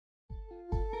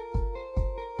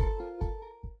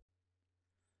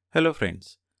Hello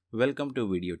friends, welcome to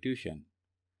eVideoTuition.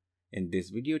 In this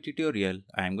video tutorial,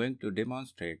 I am going to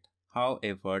demonstrate how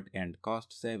effort and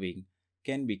cost saving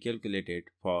can be calculated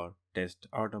for test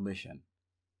automation.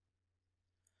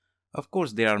 Of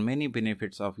course, there are many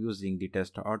benefits of using the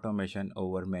test automation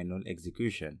over manual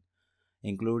execution,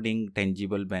 including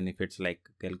tangible benefits like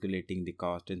calculating the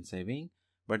cost and saving,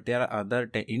 but there are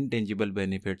other intangible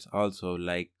benefits also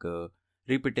like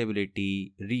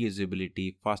repeatability,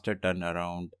 reusability, faster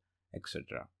turnaround,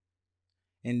 etc.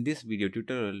 In this video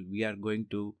tutorial, we are going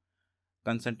to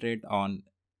concentrate on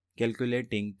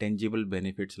calculating tangible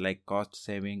benefits like cost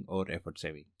saving or effort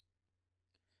saving.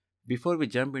 Before we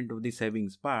jump into the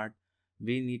savings part,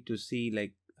 we need to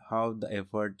see how the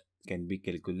effort can be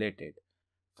calculated.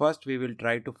 First, we will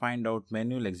try to find out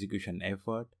manual execution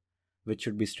effort, which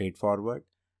should be straightforward,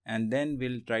 and then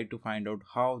we'll try to find out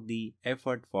how the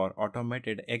effort for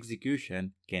automated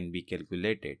execution can be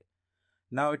calculated.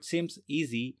 Now it seems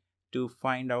easy to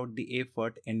find out the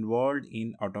effort involved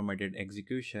in automated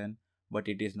execution, but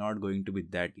it is not going to be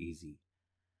that easy.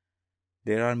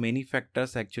 There are many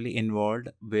factors actually involved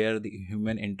where the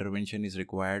human intervention is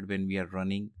required when we are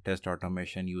running test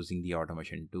automation using the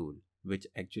automation tool, which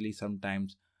actually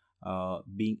sometimes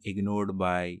being ignored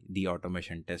by the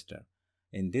automation tester.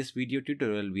 In this video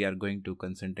tutorial, we are going to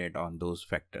concentrate on those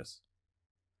factors.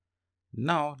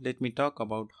 Now let me talk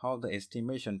about how the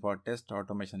estimation for test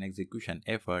automation execution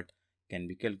effort can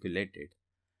be calculated.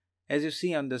 As you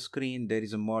see on the screen, there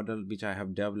is a model which I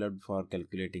have developed for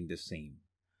calculating the same.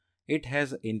 It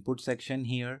has input section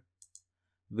here,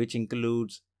 which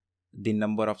includes the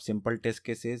number of simple test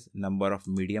cases, number of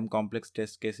medium complex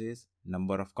test cases,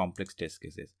 number of complex test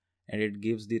cases, and it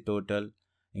gives the total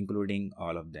including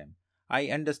all of them. I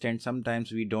understand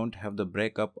sometimes we don't have the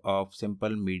breakup of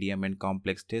simple, medium and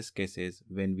complex test cases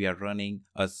when we are running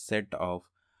a set of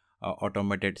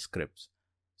automated scripts.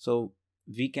 So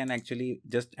we can actually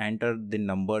just enter the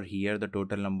number here, the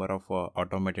total number of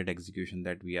automated execution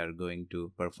that we are going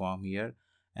to perform here,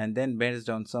 and then based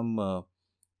on some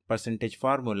percentage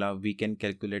formula, we can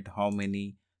calculate how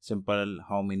many simple,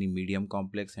 how many medium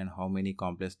complex and how many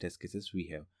complex test cases we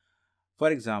have.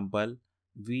 For example,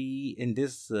 in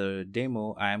this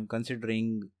demo, I am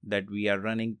considering that we are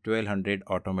running 1200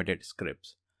 automated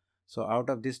scripts. So out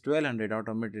of this 1200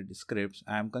 automated scripts,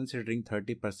 I am considering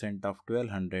 30% of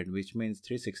 1200, which means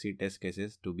 360 test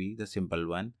cases to be the simple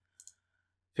one,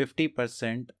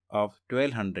 50% of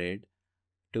 1200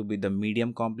 to be the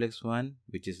medium complex one,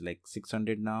 which is like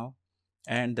 600 now,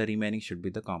 and the remaining should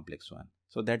be the complex one.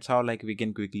 So that's how we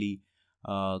can quickly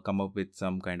come up with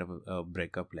some kind of a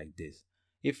breakup like this.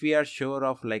 If we are sure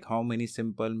of how many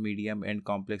simple, medium and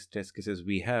complex test cases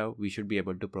we have, we should be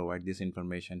able to provide this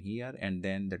information here, and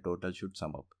then the total should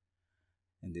sum up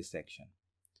in this section.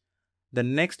 The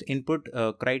next input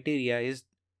criteria is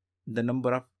the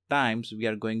number of times we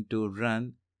are going to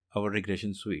run our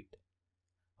regression suite.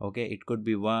 Okay, it could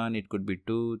be 1, it could be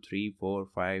 2, 3, 4,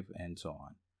 5 and so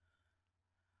on.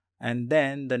 And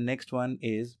then the next one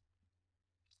is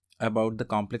about the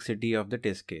complexity of the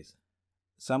test case.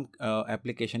 Some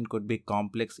application could be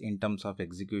complex in terms of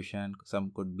execution,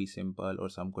 some could be simple, or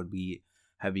some could be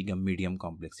having a medium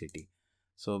complexity.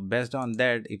 So based on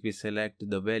that, if we select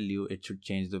the value, it should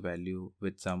change the value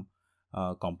with some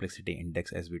complexity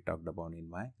index, as we talked about in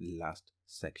my last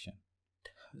section.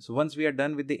 So once we are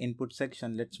done with the input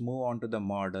section, let's move on to the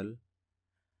model.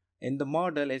 In the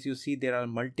model, as you see, there are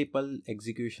multiple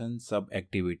execution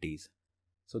sub-activities.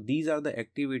 So these are the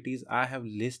activities I have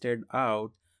listed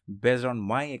out based on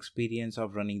my experience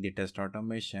of running the test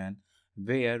automation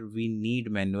where we need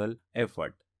manual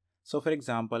effort. So for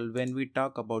example, when we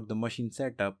talk about the machine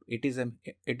setup, it is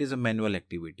a manual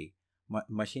activity.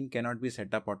 Machine cannot be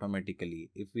set up automatically.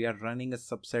 If we are running a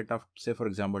subset of, say for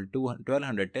example,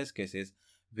 1200 test cases,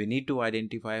 we need to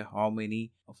identify how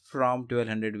many from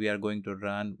 1200 we are going to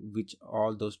run, which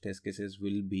all those test cases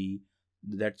will be.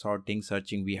 That sorting,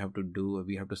 searching we have to do.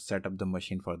 We have to set up the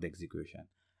machine for the execution.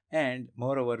 And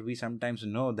moreover, we sometimes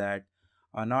know that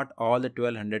not all the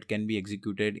 1200 can be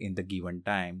executed in the given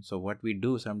time. So what we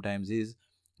do sometimes is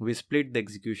we split the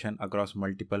execution across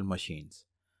multiple machines.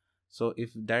 So if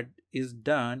that is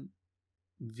done,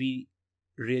 we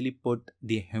really put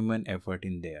the human effort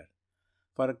in there.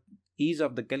 For ease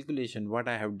of the calculation, what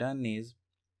I have done is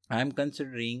I am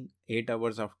considering 8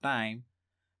 hours of time,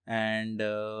 and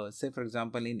say for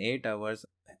example in 8 hours,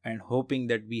 and hoping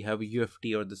that we have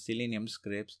UFT or the Selenium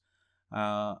scripts,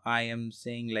 I am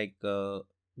saying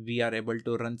we are able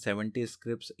to run 70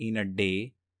 scripts in a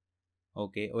day,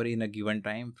 okay, or in a given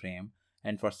time frame.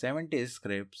 And for 70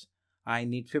 scripts, I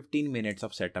need 15 minutes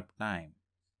of setup time.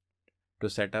 to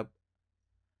set up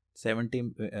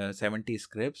 70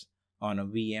 scripts on a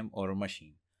VM or a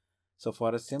machine. So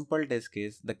for a simple test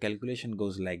case, the calculation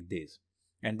goes like this.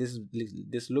 And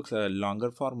this looks a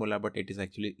longer formula, but it is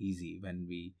actually easy when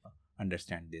we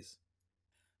understand this.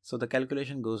 So the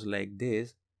calculation goes like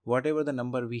this. Whatever the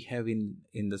number we have in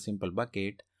the simple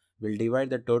bucket, we'll divide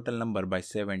the total number by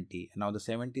 70. Now the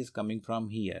 70 is coming from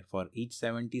here. For each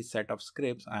 70 set of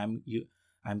scripts,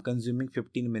 I'm consuming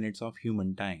 15 minutes of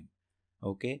human time.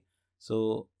 Okay.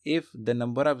 So if the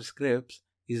number of scripts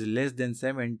is less than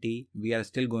 70, we are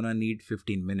still gonna need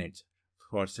 15 minutes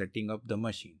for setting up the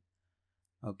machine.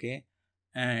 Okay.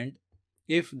 And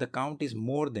if the count is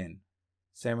more than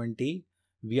 70,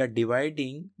 we are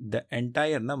dividing the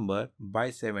entire number by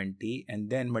 70 and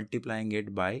then multiplying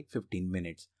it by 15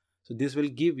 minutes. So this will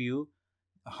give you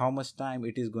how much time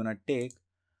it is gonna take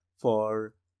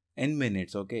for n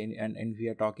minutes. Okay, and we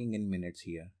are talking in minutes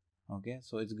here. Okay,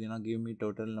 so it's gonna give me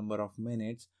total number of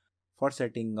minutes for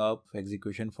setting up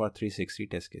execution for 360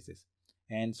 test cases.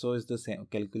 And so is the same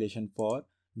calculation for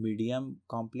medium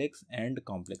complex and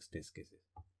complex test cases.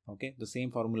 Okay, the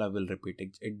same formula will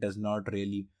repeat. It does not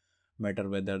really matter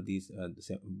whether these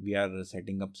we are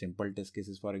setting up simple test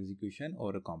cases for execution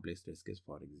or a complex test case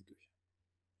for execution.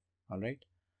 All right.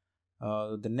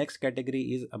 The next category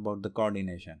is about the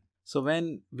coordination. So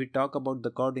when we talk about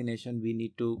the coordination, we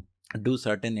need to do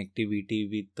certain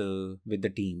activity with the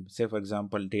team. Say for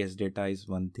example, test data is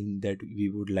one thing that we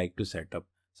would like to set up.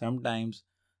 Sometimes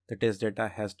the test data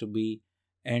has to be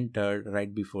entered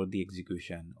right before the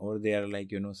execution, or there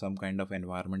are some kind of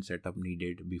environment setup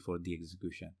needed before the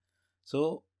execution.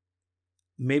 So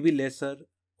maybe lesser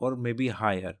or maybe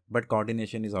higher, but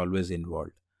coordination is always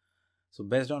involved. So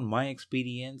based on my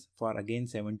experience, for again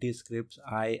 70 scripts,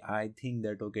 I think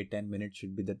that okay, 10 minutes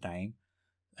should be the time.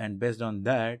 And based on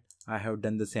that, I have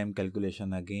done the same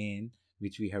calculation again,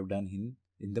 which we have done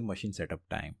in the machine setup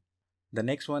time. The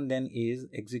next one then is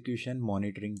execution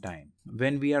monitoring time.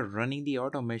 When we are running the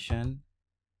automation,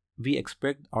 we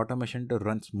expect automation to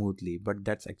run smoothly, but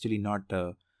that's actually not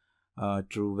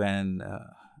true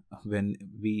when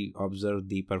we observe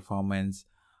the performance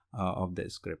of the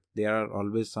script. There are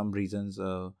always some reasons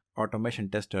automation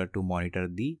tester to monitor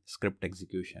the script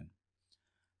execution.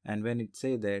 And when it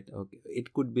say that, okay,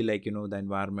 it could be the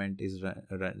environment is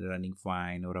running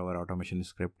fine, or our automation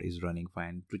script is running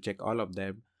fine. To check all of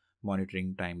that,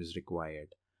 monitoring time is required.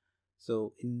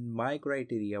 So in my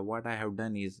criteria, what I have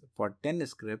done is for 10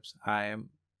 scripts, I am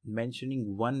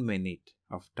mentioning 1 minute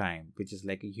of time, which is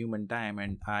like a human time.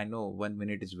 And I know 1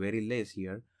 minute is very less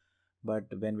here, but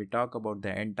when we talk about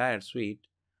the entire suite,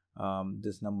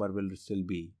 this number will still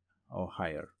be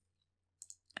higher.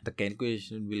 The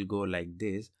calculation will go like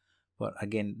this. For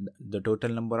again, the total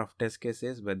number of test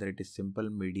cases, whether it is simple,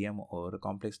 medium or a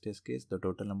complex test case, the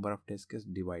total number of test cases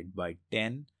divide by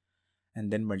 10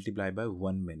 and then multiply by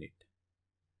 1 minute.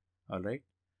 All right.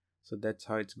 So that's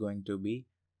how it's going to be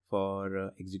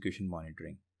for execution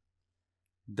monitoring.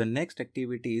 The next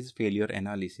activity is failure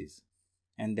analysis,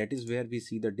 and that is where we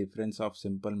see the difference of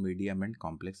simple, medium and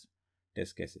complex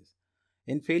test cases.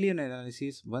 In failure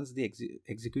analysis, once the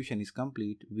execution is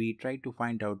complete, we try to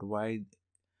find out why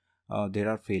there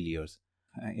are failures.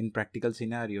 In practical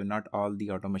scenario, not all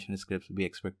the automation scripts we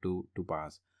expect to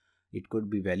pass. It could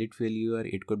be valid failure,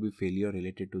 it could be failure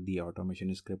related to the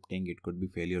automation scripting, it could be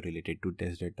failure related to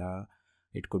test data,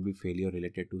 it could be failure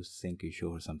related to sync issue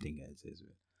or something else as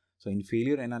well. So in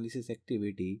failure analysis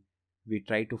activity, we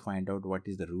try to find out what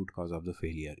is the root cause of the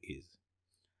failure is.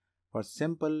 For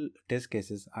simple test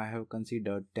cases, I have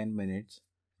considered 10 minutes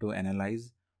to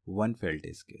analyze one failed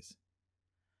test case.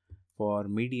 For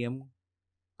medium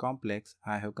complex,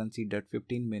 I have considered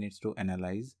 15 minutes to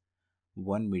analyze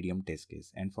one medium test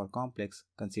case, and for complex,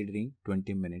 considering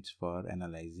 20 minutes for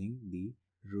analyzing the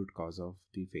root cause of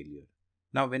the failure.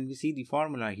 Now when we see the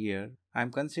formula here, I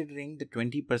am considering the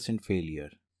 20% failure,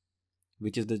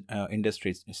 which is the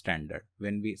industry standard.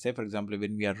 When we say, for example,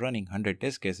 when we are running 100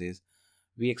 test cases,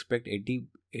 we expect 80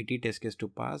 test cases to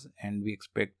pass, and we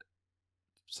expect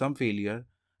some failure,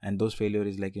 and those failure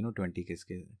is 20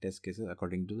 test cases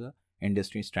according to the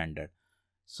industry standard.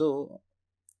 So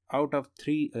out of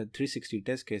 360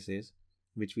 test cases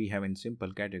which we have in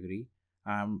simple category,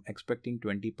 I'm expecting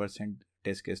 20%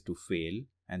 test case to fail,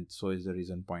 and so is the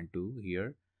reason 0.2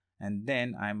 here. And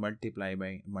then I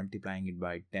multiplying it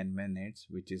by 10 minutes,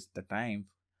 which is the time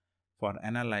for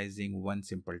analyzing one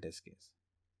simple test case.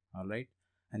 All right,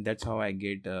 and that's how I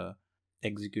get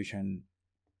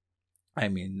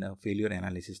failure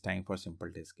analysis time for simple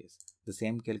test case. The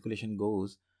same calculation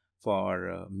goes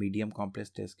for medium complex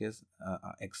test case,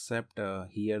 except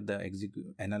here the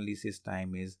analysis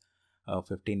time is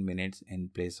 15 minutes in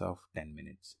place of 10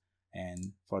 minutes,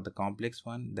 and for the complex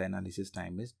one the analysis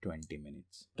time is 20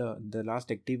 minutes. The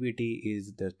last activity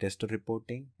is the test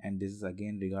reporting, and this is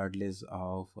again regardless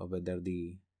of whether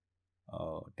the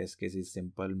test case is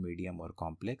simple, medium or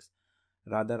complex.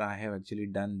 Rather, I have actually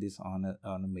done this on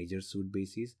a major suite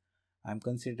basis. I'm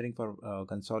considering for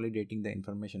consolidating the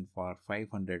information for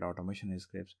 500 automation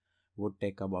scripts would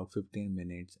take about 15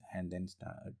 minutes, and then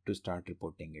start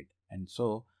reporting it. And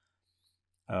so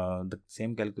the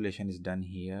same calculation is done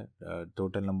here.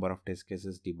 Total number of test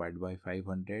cases divided by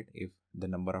 500. If the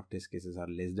number of test cases are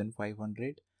less than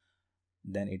 500,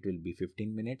 then it will be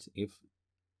 15 minutes. If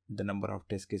the number of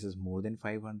test cases more than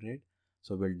 500,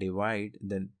 so we'll divide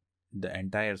the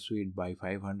entire suite by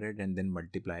 500 and then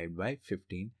multiply it by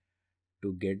 15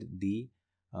 to get the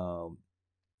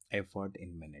effort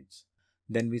in minutes.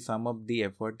 Then we sum up the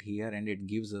effort here, and it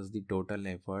gives us the total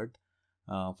effort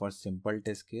for simple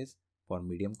test case, for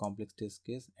medium complex test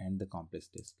case, and the complex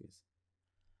test case.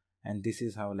 And this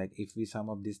is how, like, if we sum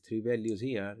up these three values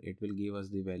here, it will give us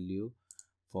the value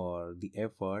for the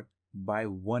effort by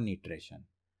one iteration.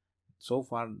 So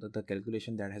far the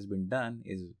calculation that has been done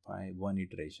is by one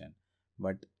iteration,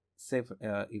 but say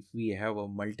if we have a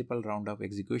multiple round of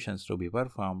executions to be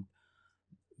performed,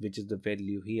 which is the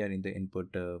value here in the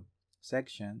input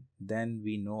section, then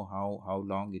we know how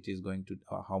long it is going to,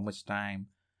 how much time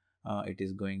it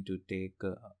is going to take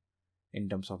in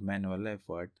terms of manual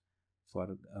effort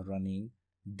for running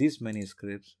this many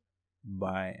scripts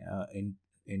by in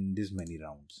this many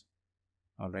rounds.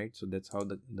 Alright, so that's how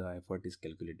the effort is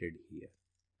calculated here.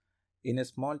 In a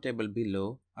small table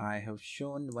below, I have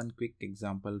shown one quick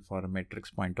example for a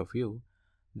metrics point of view,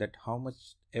 that how much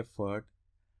effort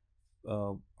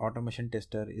automation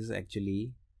tester is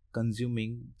actually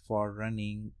consuming for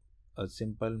running a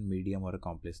simple, medium or a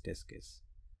complex test case.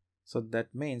 So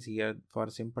that means here for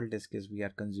simple test case we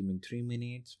are consuming 3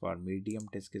 minutes, for medium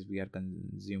test case we are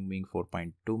consuming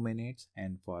 4.2 minutes,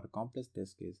 and for complex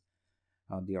test case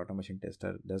the automation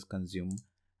tester does consume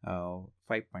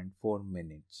 5.4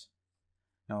 minutes.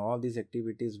 Now all these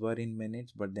activities were in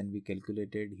minutes, but then we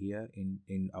calculated here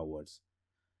in hours.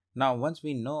 Now once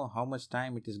we know how much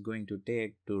time it is going to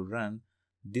take to run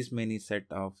this many set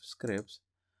of scripts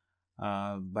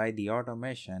by the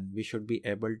automation, we should be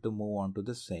able to move on to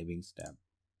the savings tab.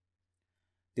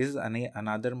 This is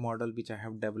another model which I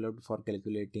have developed for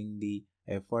calculating the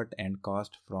effort and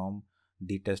cost from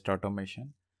the test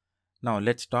automation. Now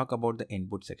let's talk about the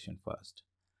input section first.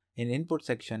 In input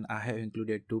section, I have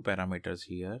included two parameters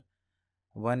here.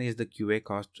 One is the QA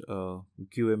cost.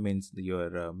 QA means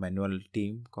your manual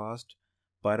team cost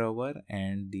per hour,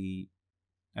 and the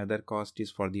other cost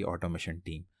is for the automation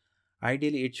team.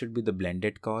 Ideally, it should be the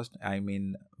blended cost. I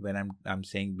mean, when I'm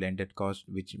saying blended cost,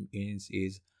 which means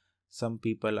is some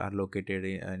people are located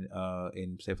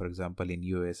in say for example in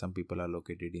US, some people are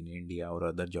located in India or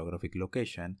other geographic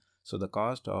location. So the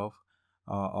cost of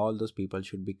all those people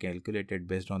should be calculated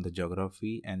based on the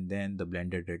geography, and then the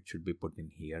blended rate should be put in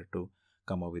here to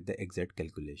come up with the exact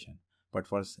calculation. But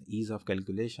for ease of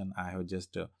calculation, I have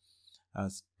just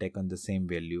taken the same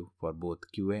value for both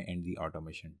QA and the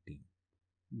automation team.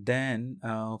 Then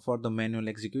for the manual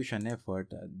execution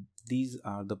effort, these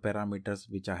are the parameters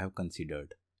which I have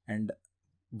considered, and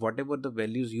whatever the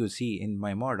values you see in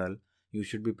my model, you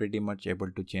should be pretty much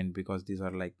able to change, because these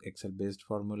are like Excel based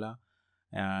formula.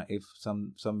 If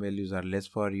some values are less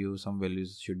for you, some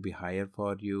values should be higher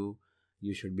for you,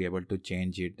 you should be able to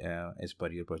change it as per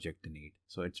your project need.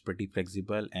 So it's pretty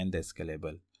flexible and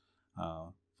scalable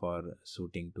for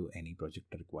suiting to any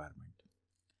project requirement.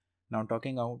 Now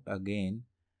talking out again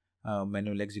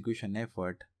manual execution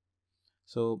effort.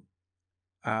 So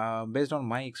based on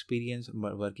my experience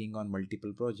working on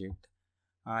multiple projects,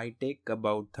 I take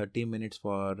about 30 minutes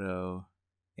for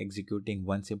executing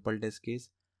one simple test case,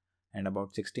 and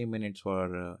about 60 minutes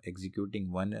for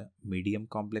executing one medium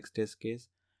complex test case,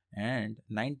 and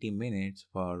 90 minutes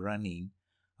for running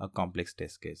a complex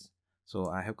test case. So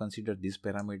I have considered this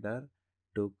parameter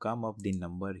to come up the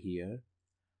number here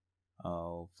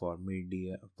for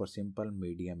simple,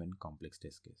 medium and complex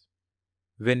test case.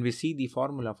 When we see the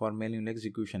formula for manual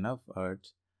execution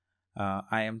efforts,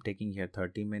 I am taking here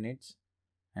 30 minutes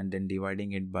and then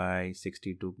dividing it by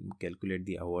 60 to calculate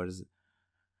the hours,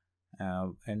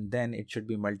 and then it should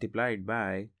be multiplied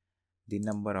by the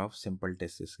number of simple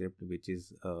test script, which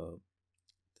is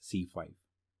C5.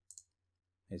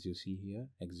 As you see here,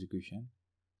 execution,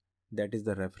 that is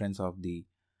the reference of the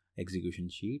execution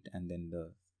sheet, and then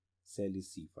the cell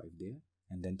is C5 there,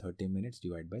 and then 30 minutes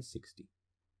divided by 60.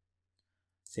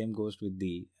 Same goes with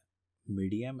the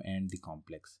medium and the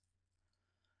complex.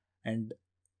 And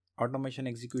automation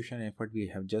execution effort we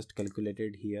have just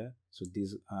calculated here. So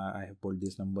this I have put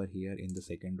this number here in the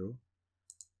second row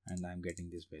and I am getting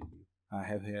this value. I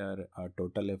have here a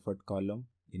total effort column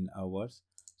in hours.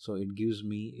 So it gives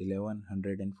me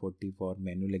 1140 for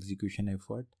manual execution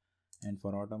effort, and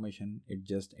for automation it's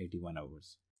just 81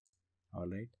 hours.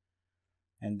 Alright.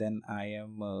 And then I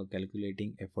am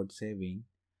calculating effort saving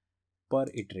per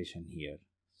iteration here.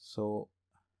 So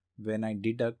when I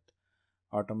deduct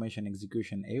automation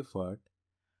execution effort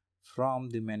from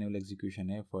the manual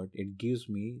execution effort, it gives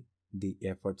me the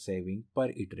effort saving per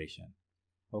iteration.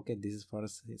 Okay, this is for a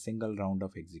single round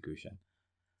of execution.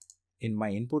 In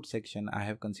my input section, I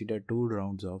have considered 2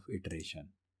 rounds of iteration.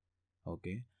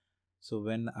 Okay, so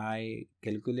when I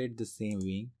calculate the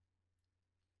saving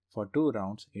for 2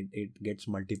 rounds, it gets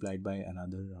multiplied by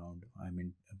another round,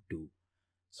 2.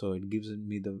 So it gives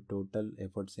me the total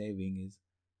effort saving is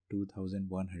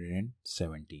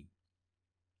 2117.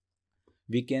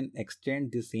 We can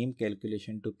extend the same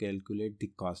calculation to calculate the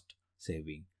cost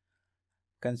saving.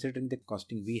 Considering the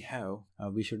costing we have,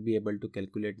 we should be able to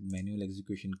calculate manual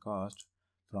execution cost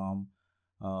from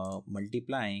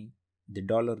multiplying the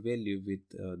dollar value with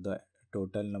the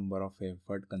total number of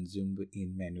effort consumed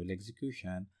in manual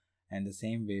execution, and the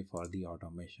same way for the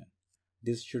automation.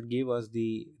 This should give us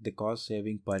the cost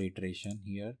saving per iteration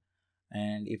here.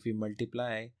 And if we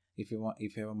multiply, if you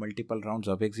have multiple rounds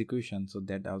of execution, so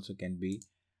that also can be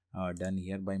done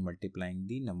here by multiplying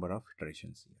the number of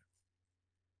iterations here.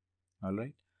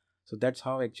 Alright, so that's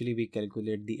how actually we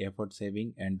calculate the effort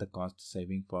saving and the cost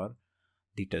saving for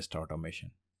the test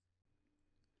automation.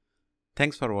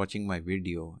 Thanks for watching my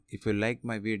video. If you like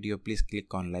my video, please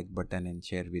click on like button and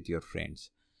share with your friends.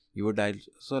 You would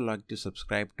also like to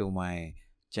subscribe to my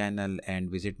channel and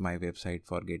visit my website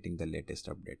for getting the latest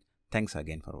update. Thanks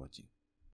again for watching.